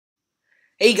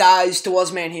Hey guys,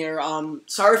 DeWazman here.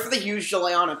 Sorry for the huge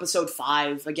delay on episode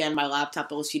 5. Again, my laptop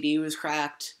LCD was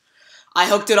cracked. I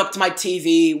hooked it up to my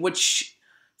TV, which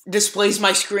displays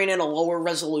my screen in a lower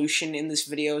resolution in this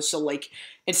video. So, like,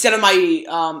 instead of my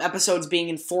episodes being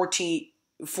in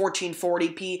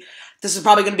 1440p, this is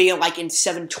probably going to be in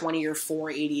 720 or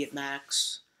 480 at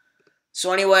max.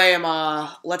 So anyway,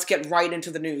 let's get right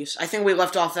into the news. I think we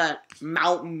left off at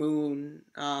Mount Moon.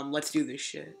 Let's do this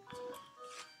shit.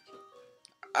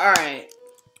 Alright,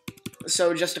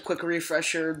 so just a quick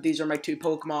refresher, these are my two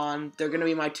Pokemon. They're gonna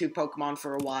be my two Pokemon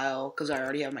for a while, because I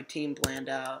already have my team planned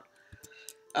out.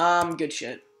 Good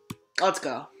shit. Let's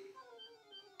go.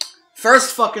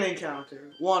 First fucking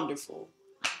encounter. Wonderful.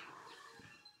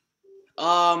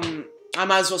 I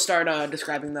might as well start,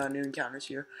 describing the new encounters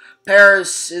here.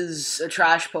 Paris is a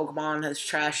trash Pokemon, has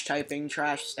trash typing,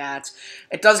 trash stats.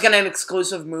 It does get an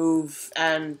exclusive move,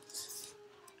 and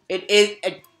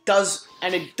it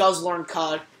does learn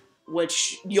Cut,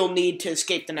 which you'll need to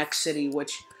escape the next city,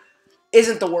 which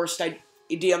isn't the worst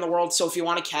idea in the world, so if you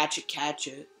want to catch it, catch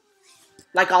it.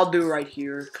 Like I'll do right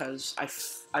here, because I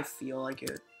feel like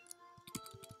it.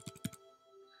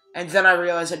 And then I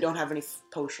realize I don't have any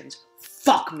potions.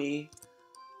 Fuck me.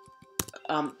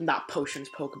 Not potions,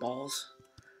 Pokeballs.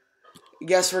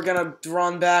 Guess we're gonna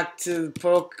run back to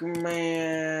Pokemons.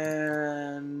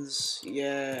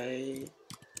 Yay.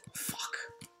 Fuck.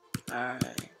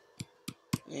 Alright.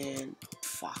 And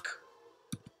fuck.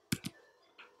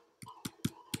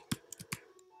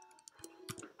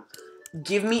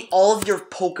 Give me all of your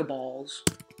Pokeballs.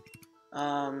 3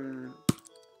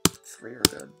 are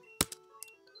good.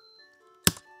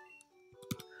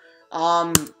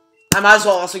 I might as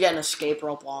well also get an escape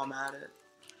rope while I'm at it.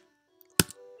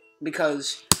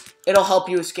 Because it'll help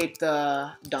you escape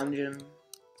the dungeon.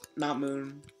 Mount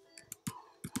Moon.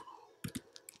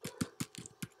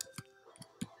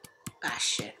 Ah,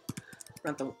 shit.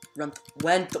 Went the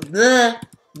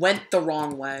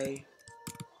wrong way.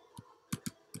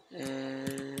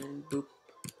 And boop.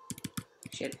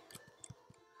 Shit.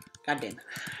 God damn it.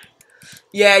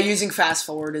 Yeah, using fast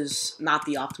forward is not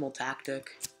the optimal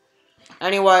tactic.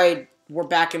 Anyway, we're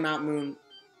back in Mount Moon.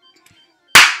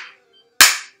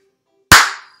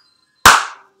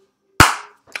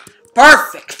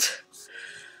 Perfect!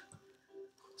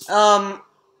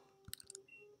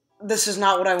 This is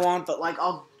not what I want, but, like,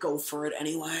 I'll go for it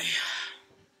anyway.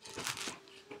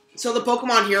 So the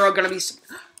Pokemon here are gonna be...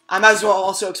 I might as well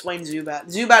also explain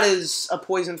Zubat. Zubat is a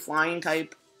poison flying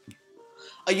type.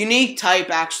 A unique type,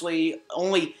 actually.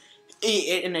 Only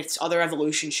it and its other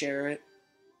evolutions share it.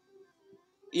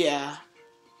 Yeah.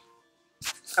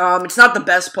 It's not the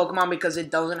best Pokemon because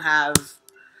it doesn't have...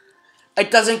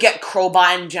 It doesn't get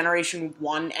Crobat in Generation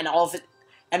 1, and all of it...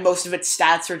 And most of its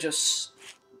stats are just...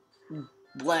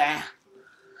 bleh.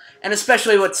 And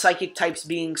especially with Psychic types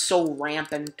being so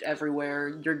rampant everywhere,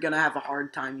 you're gonna have a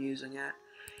hard time using it.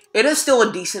 It is still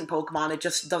a decent Pokemon, it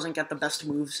just doesn't get the best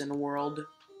moves in the world.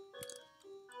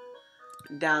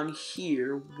 Down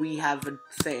here, we have a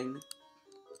thing.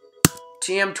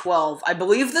 TM12. I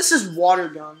believe this is Water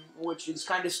Gun, which is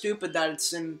kind of stupid that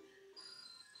it's in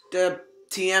the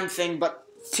TM thing, but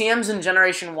TMs in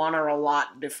Generation 1 are a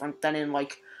lot different than in,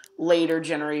 like, later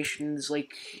generations,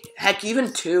 like, heck,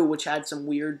 even 2, which had some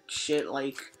weird shit,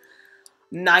 like,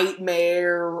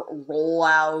 Nightmare,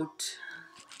 Rollout,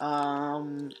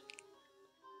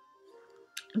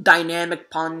 Dynamic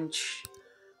Punch,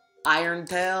 Iron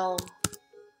Tail,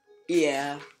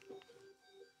 yeah.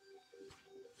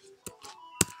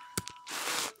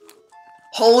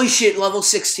 Holy shit, level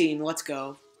 16, let's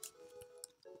go.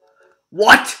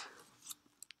 What?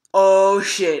 Oh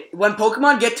shit. When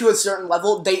Pokemon get to a certain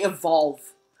level, they evolve.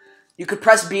 You could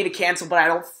press B to cancel, but I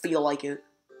don't feel like it.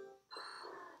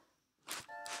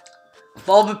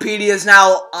 Bulbapedia is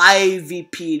now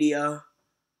Ivypedia.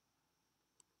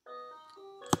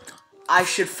 I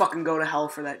should fucking go to hell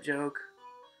for that joke.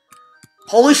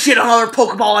 Holy shit, another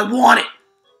Pokeball, I want it!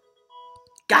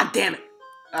 God damn it.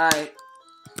 Alright.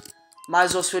 Might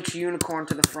as well switch Unicorn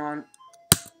to the front.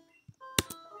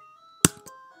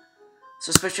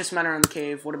 Suspicious men are in the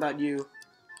cave. What about you?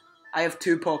 I have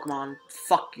 2 Pokemon.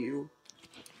 Fuck you.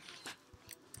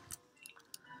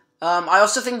 I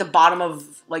also think the bottom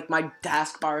of, like, my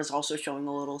taskbar is also showing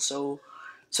a little, so...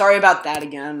 Sorry about that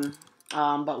again.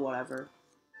 But whatever.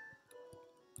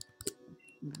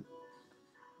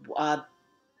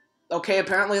 Okay,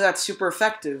 apparently that's super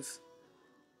effective.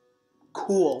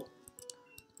 Cool.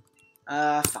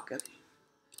 Fuck it.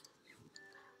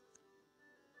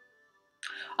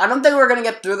 I don't think we're gonna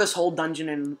get through this whole dungeon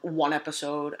in one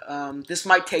episode. This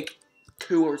might take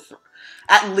 2 or 3.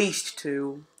 At least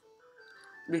 2.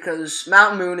 because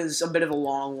Mountain Moon is a bit of a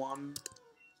long one.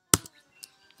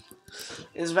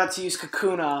 Is about to use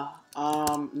Kakuna.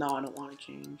 No, I don't want to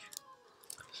change.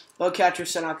 Bugcatcher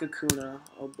sent out Kakuna.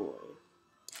 Oh boy.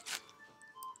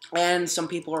 And some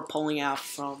people are pulling out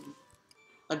from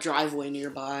a driveway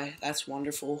nearby. That's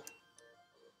wonderful.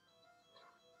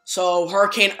 So,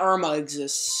 Hurricane Irma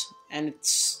exists, and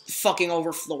it's fucking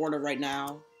over Florida right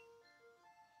now.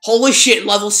 Holy shit,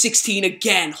 level 16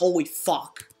 again. Holy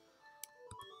fuck.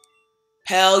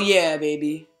 Hell yeah,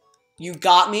 baby. You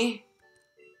got me?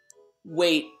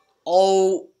 Wait.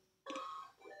 Oh.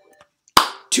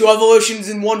 2 evolutions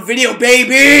in 1 video,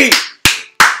 baby!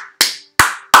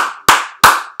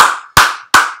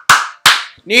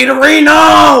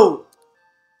 Nidorino!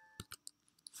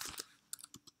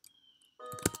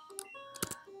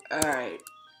 Alright.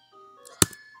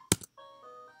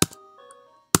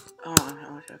 Oh, how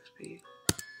much XP?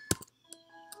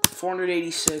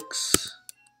 486.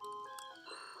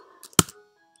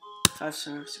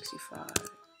 565.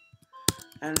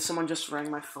 And someone just rang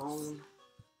my phone.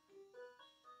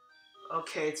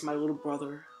 Okay, it's my little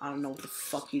brother. I don't know what the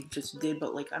fuck he just did,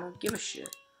 but, like, I don't give a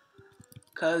shit.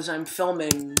 Because I'm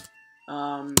filming,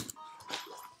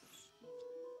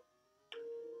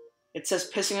 It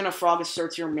says pissing in a frog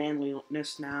asserts your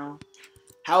manliness now.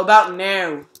 How about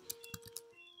now?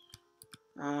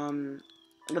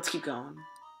 Let's keep going.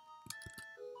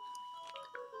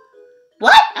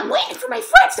 What? I'm waiting for my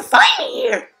friends to find me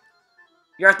here!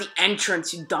 You're at the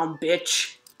entrance, you dumb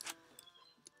bitch.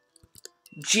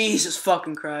 Jesus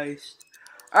fucking Christ.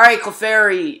 Alright,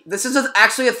 Clefairy. This is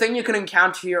actually a thing you can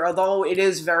encounter here, although it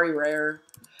is very rare.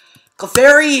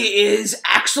 Clefairy is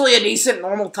actually a decent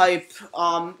normal type.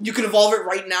 You can evolve it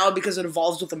right now because it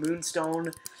evolves with a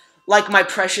Moonstone. Like my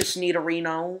precious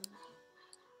Nidorino.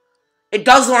 It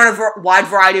does learn a wide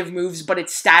variety of moves, but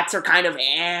its stats are kind of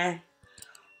eh.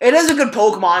 It is a good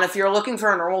Pokemon. If you're looking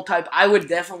for a normal type, I would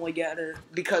definitely get it.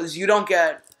 Because you don't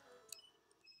get...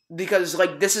 Because,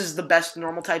 like, this is the best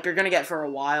normal type you're gonna get for a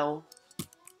while.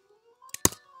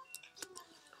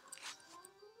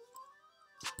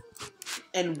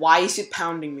 And why is it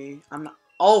pounding me? I'm not...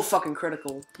 Oh, fucking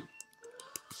critical.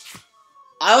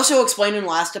 I also explained in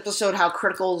last episode how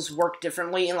criticals work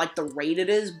differently in, like, the rate it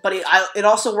is. But it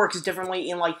also works differently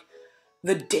in, like,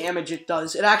 the damage it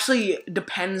does. It actually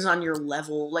depends on your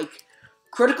level. Like,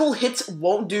 critical hits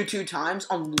won't do 2 times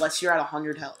unless you're at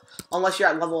 100 health. Unless you're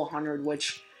at level 100,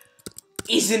 which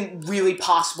isn't really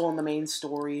possible in the main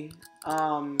story.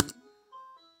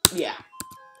 Yeah.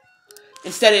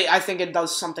 Instead, I think it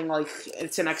does something like,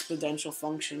 it's an exponential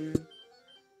function.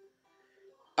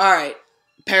 Alright,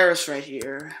 Paris right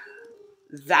here.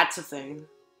 That's a thing.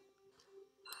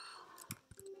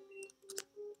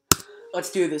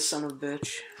 Let's do this, son of a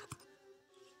bitch.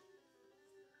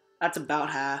 That's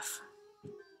about half.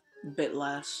 A bit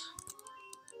less.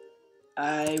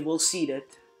 I will seed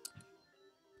it.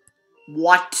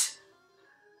 What?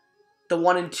 The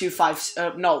 1 and 2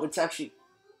 5... no, it's actually...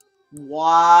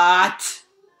 What?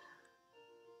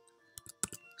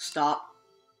 Stop.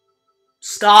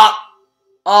 Stop!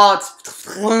 Oh,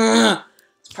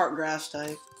 it's part grass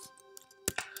type.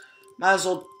 Might as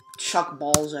well chuck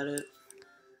balls at it.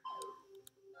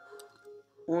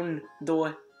 1,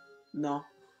 2, no.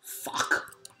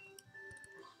 Fuck.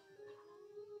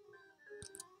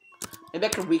 Maybe I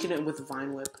could weaken it with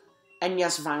Vine Whip. And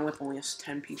yes, Vine Whip only has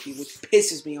 10 PP, which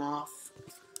pisses me off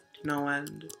to no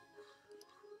end.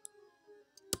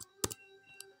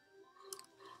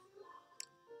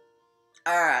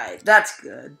 Alright, that's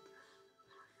good.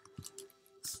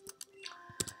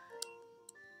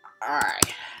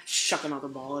 Alright, chuck another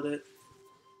ball at it.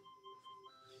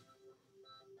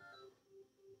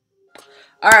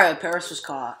 Alright, Paris was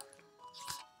caught.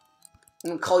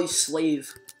 I'm gonna call you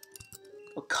Slave.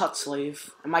 A cut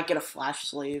slave. I might get a flash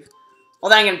slave. Well,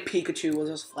 then again, Pikachu was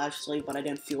a flash slave, but I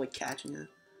didn't feel like catching it.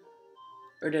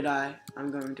 Or did I?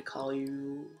 I'm going to call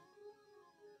you...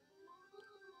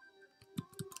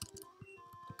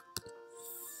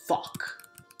 Fuck.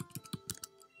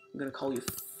 I'm gonna call you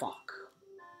Fuck.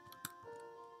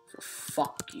 For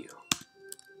fuck you.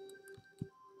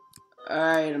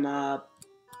 Alright, I'm up.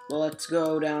 Well, let's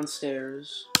go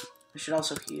downstairs. I should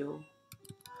also heal.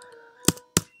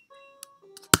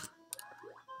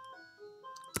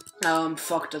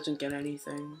 Fuck doesn't get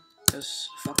anything. Because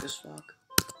fuck is fuck.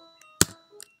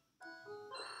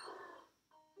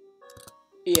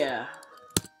 Yeah.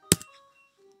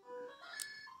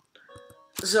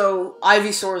 So,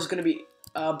 Ivysaur is gonna be,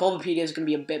 Bulbapedia is gonna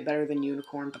be a bit better than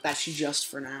Unicorn, but that's just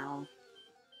for now.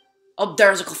 Oh,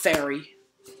 there's a Clefairy.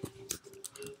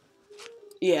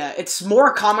 Yeah, it's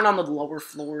more common on the lower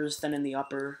floors than in the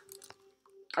upper.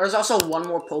 There's also one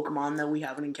more Pokemon that we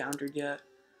haven't encountered yet.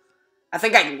 I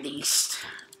think at least.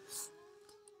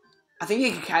 I think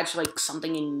you can catch, like,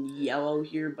 something in yellow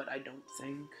here, but I don't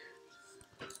think.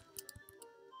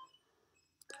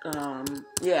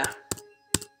 Yeah.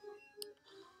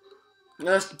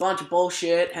 Just a bunch of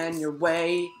bullshit heading your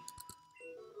way.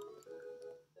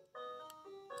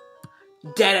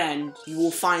 Dead end. You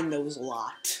will find those a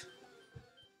lot.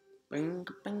 Bing,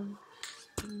 bing,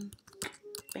 bing,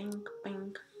 bing,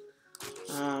 bing.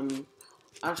 I'm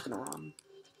just gonna run.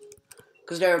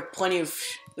 Because there's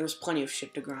plenty of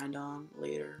shit to grind on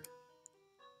later.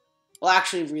 Well,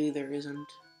 actually, really, there isn't.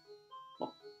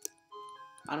 Well,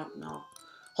 I don't know.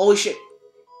 Holy shit.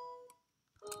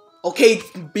 Okay,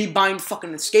 be buying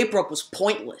fucking escape rope was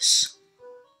pointless.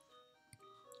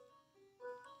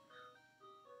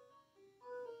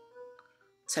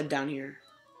 Let's head down here.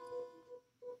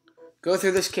 Go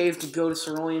through this cave to go to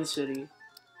Cerulean City.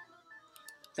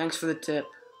 Thanks for the tip.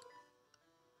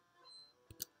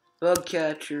 Bug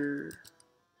catcher.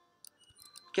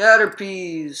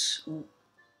 Caterpies.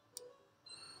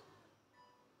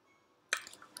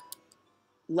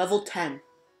 Level 10.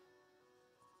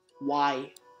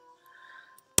 Why?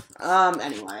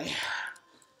 Anyway.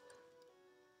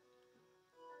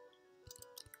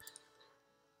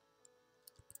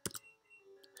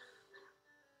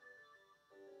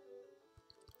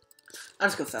 I'm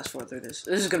just gonna fast forward through this.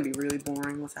 This is gonna be really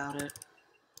boring without it.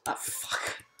 Ah,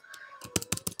 fuck.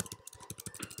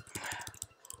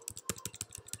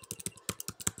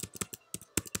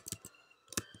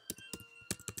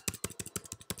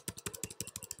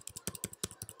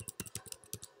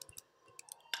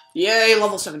 Yay,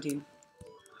 level 17.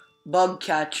 Bug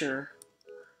catcher.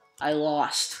 I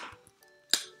lost.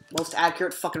 Most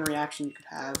accurate fucking reaction you could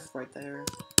have right there.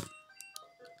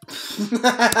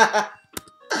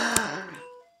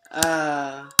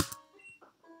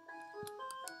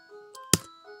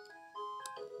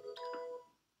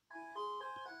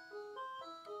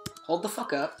 Hold the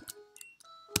fuck up.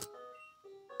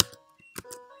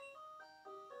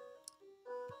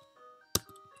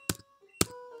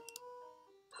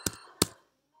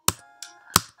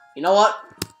 You know what?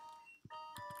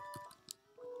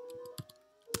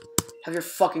 Have your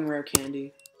fucking rare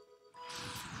candy.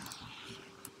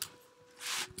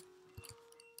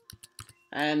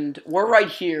 And we're right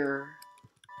here.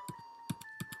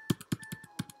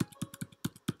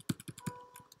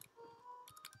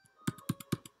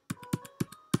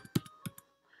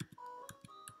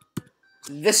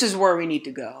 This is where we need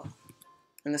to go.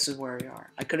 And this is where we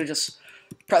are. I could have just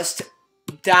pressed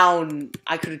down.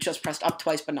 I could have just pressed up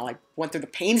twice, but no, I went through the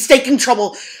painstaking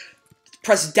trouble.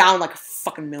 Pressed down like a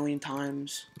fucking million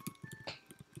times.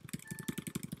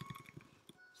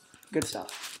 Good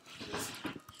stuff.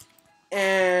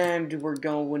 And we're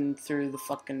going through the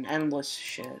fucking endless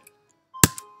shit.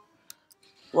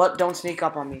 What? Don't sneak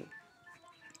up on me.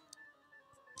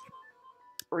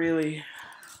 Really?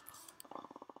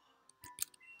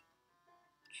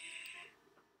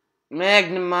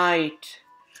 Magnemite.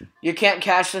 You can't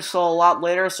catch this till a lot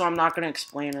later, so I'm not going to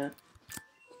explain it.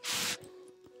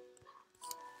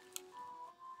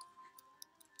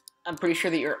 I'm pretty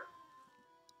sure that you're...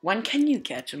 When can you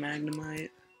catch a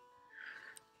Magnemite?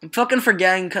 I'm fucking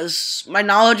forgetting, because my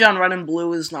knowledge on Red and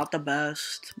Blue is not the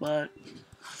best, but...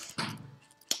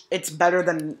 It's better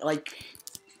than, like,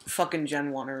 fucking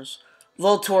Gen 1ers.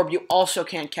 Voltorb, you also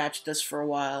can't catch this for a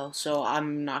while, so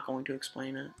I'm not going to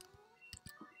explain it.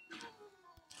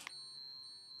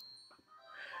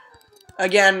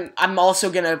 Again, I'm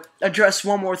also going to address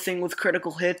one more thing with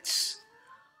critical hits.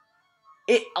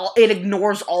 It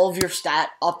ignores all of your stat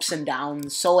ups and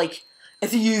downs. So, like,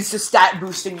 if you use the stat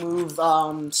boosting move,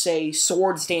 say,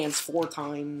 Swords Dance 4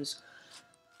 times,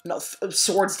 no,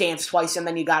 Swords Dance twice, and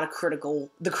then you got a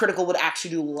critical, the critical would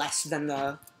actually do less than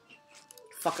the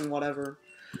fucking whatever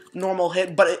normal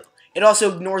hit, but it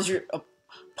also ignores your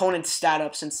opponent's stat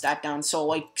ups and stat downs. So,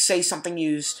 like, say something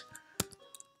used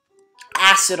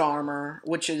Acid Armor,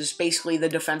 which is basically the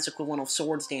defense equivalent of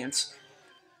Swords Dance,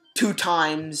 2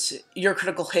 times, your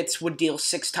critical hits would deal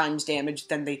 6 times damage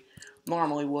than they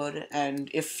normally would. And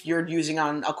if you're using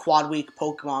on a quad weak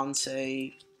Pokemon,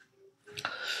 say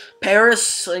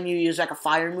Paris, and you use like a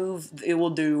fire move, it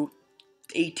will do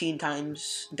 18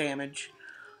 times damage.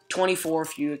 24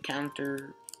 if you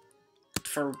counter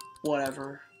for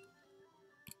whatever.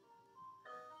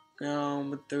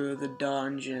 Going through the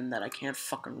dungeon that I can't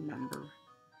fucking remember.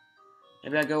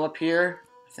 Maybe I go up here?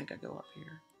 I think I go up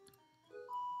here.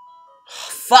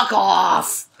 Fuck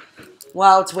off!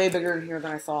 Wow, it's way bigger in here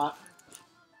than I thought.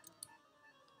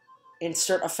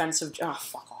 Insert offensive. Oh,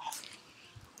 fuck off.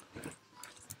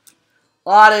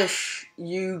 Oddish,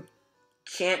 you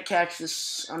can't catch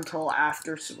this until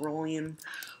after Cerulean.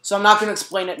 So I'm not going to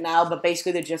explain it now, but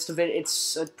basically the gist of it,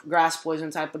 it's a grass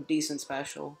poison type of decent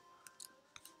special.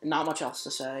 Not much else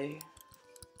to say.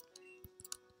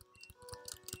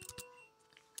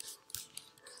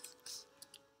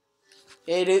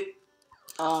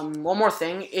 One more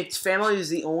thing. Its family is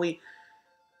the only,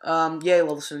 yay,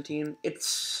 level 17.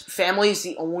 Its family is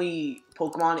the only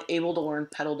Pokemon able to learn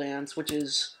Petal Dance, which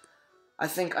is, I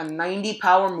think, a 90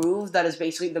 power move that is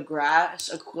basically the grass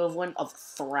equivalent of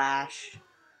Thrash.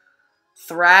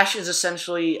 Thrash is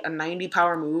essentially a 90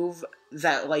 power move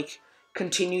that, like,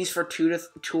 continues for two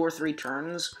or three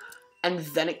turns, and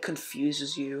then it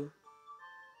confuses you.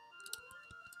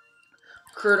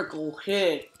 Critical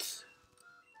hit.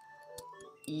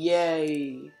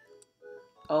 Yay.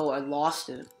 Oh, I lost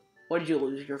it. What did you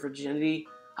lose? Your virginity?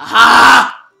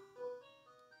 Aha!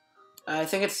 I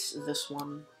think it's this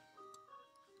one.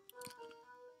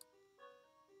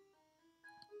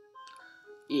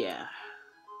 Yeah.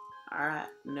 Alright.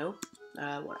 Nope.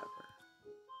 Whatever.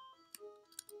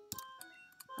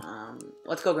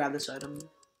 Let's go grab this item.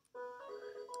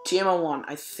 TMO1.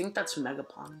 I think that's Mega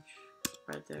Punch.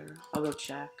 Right there. I'll go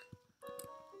check.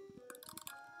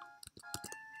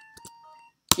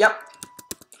 Yep.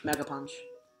 Mega Punch.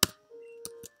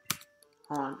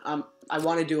 Hold on. I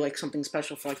want to do, like, something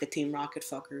special for, like, the Team Rocket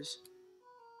fuckers.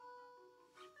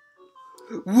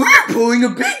 We're pulling a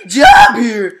big job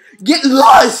here! Get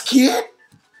lost, kid!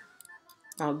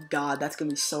 Oh, God. That's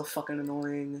gonna be so fucking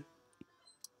annoying.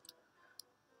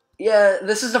 Yeah,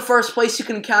 this is the first place you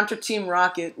can encounter Team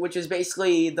Rocket, which is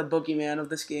basically the boogeyman of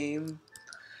this game.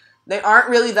 They aren't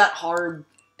really that hard,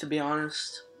 to be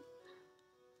honest.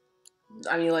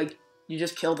 I mean, like, you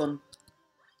just kill them.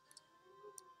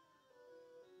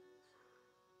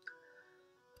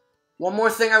 One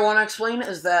more thing I want to explain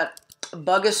is that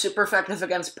Bug is super effective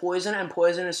against Poison, and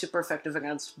Poison is super effective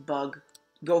against Bug.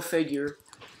 Go figure.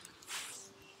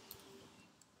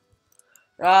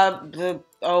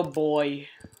 Oh boy.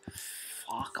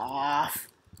 Fuck off.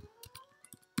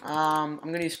 I'm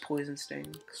gonna use Poison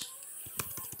Sting.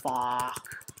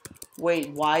 Fuck.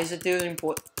 Wait, why is it doing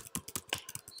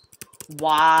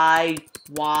Why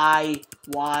are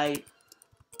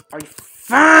you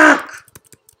fuck?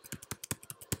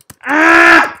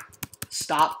 Ah!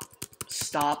 Stop.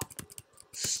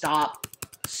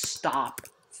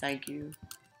 Thank you.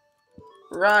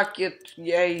 Rocket,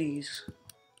 yays.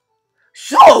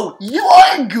 So, you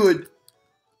are good!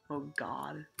 Oh,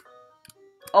 God.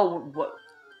 Oh, what?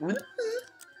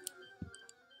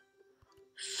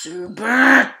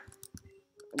 Super!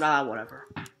 Ah, whatever.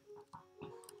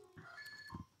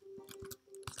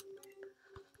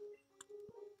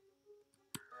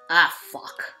 Ah,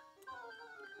 fuck.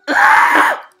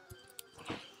 Ah!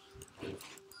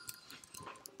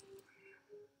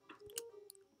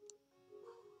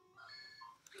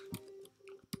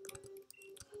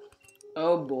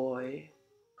 Oh, boy.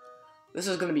 This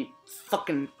is gonna be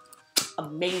fucking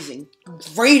amazing.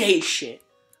 Great A shit.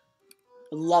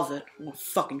 I love it. I'm gonna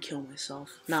fucking kill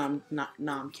myself. No, I'm not.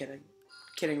 No, I'm kidding.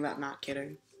 Kidding that, not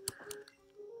kidding.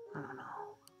 I don't know.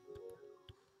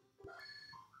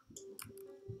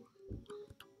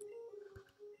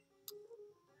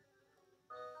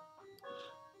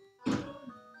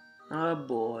 Oh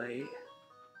boy.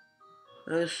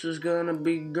 This is gonna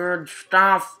be good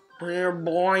stuff here,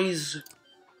 boys.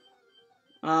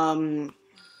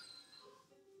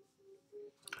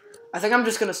 I think I'm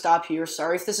just gonna stop here.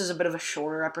 Sorry if this is a bit of a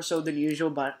shorter episode than usual,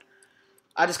 but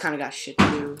I just kind of got shit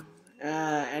to do.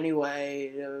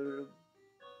 Anyway,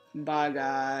 bye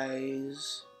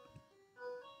guys.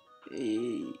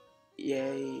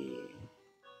 Yay.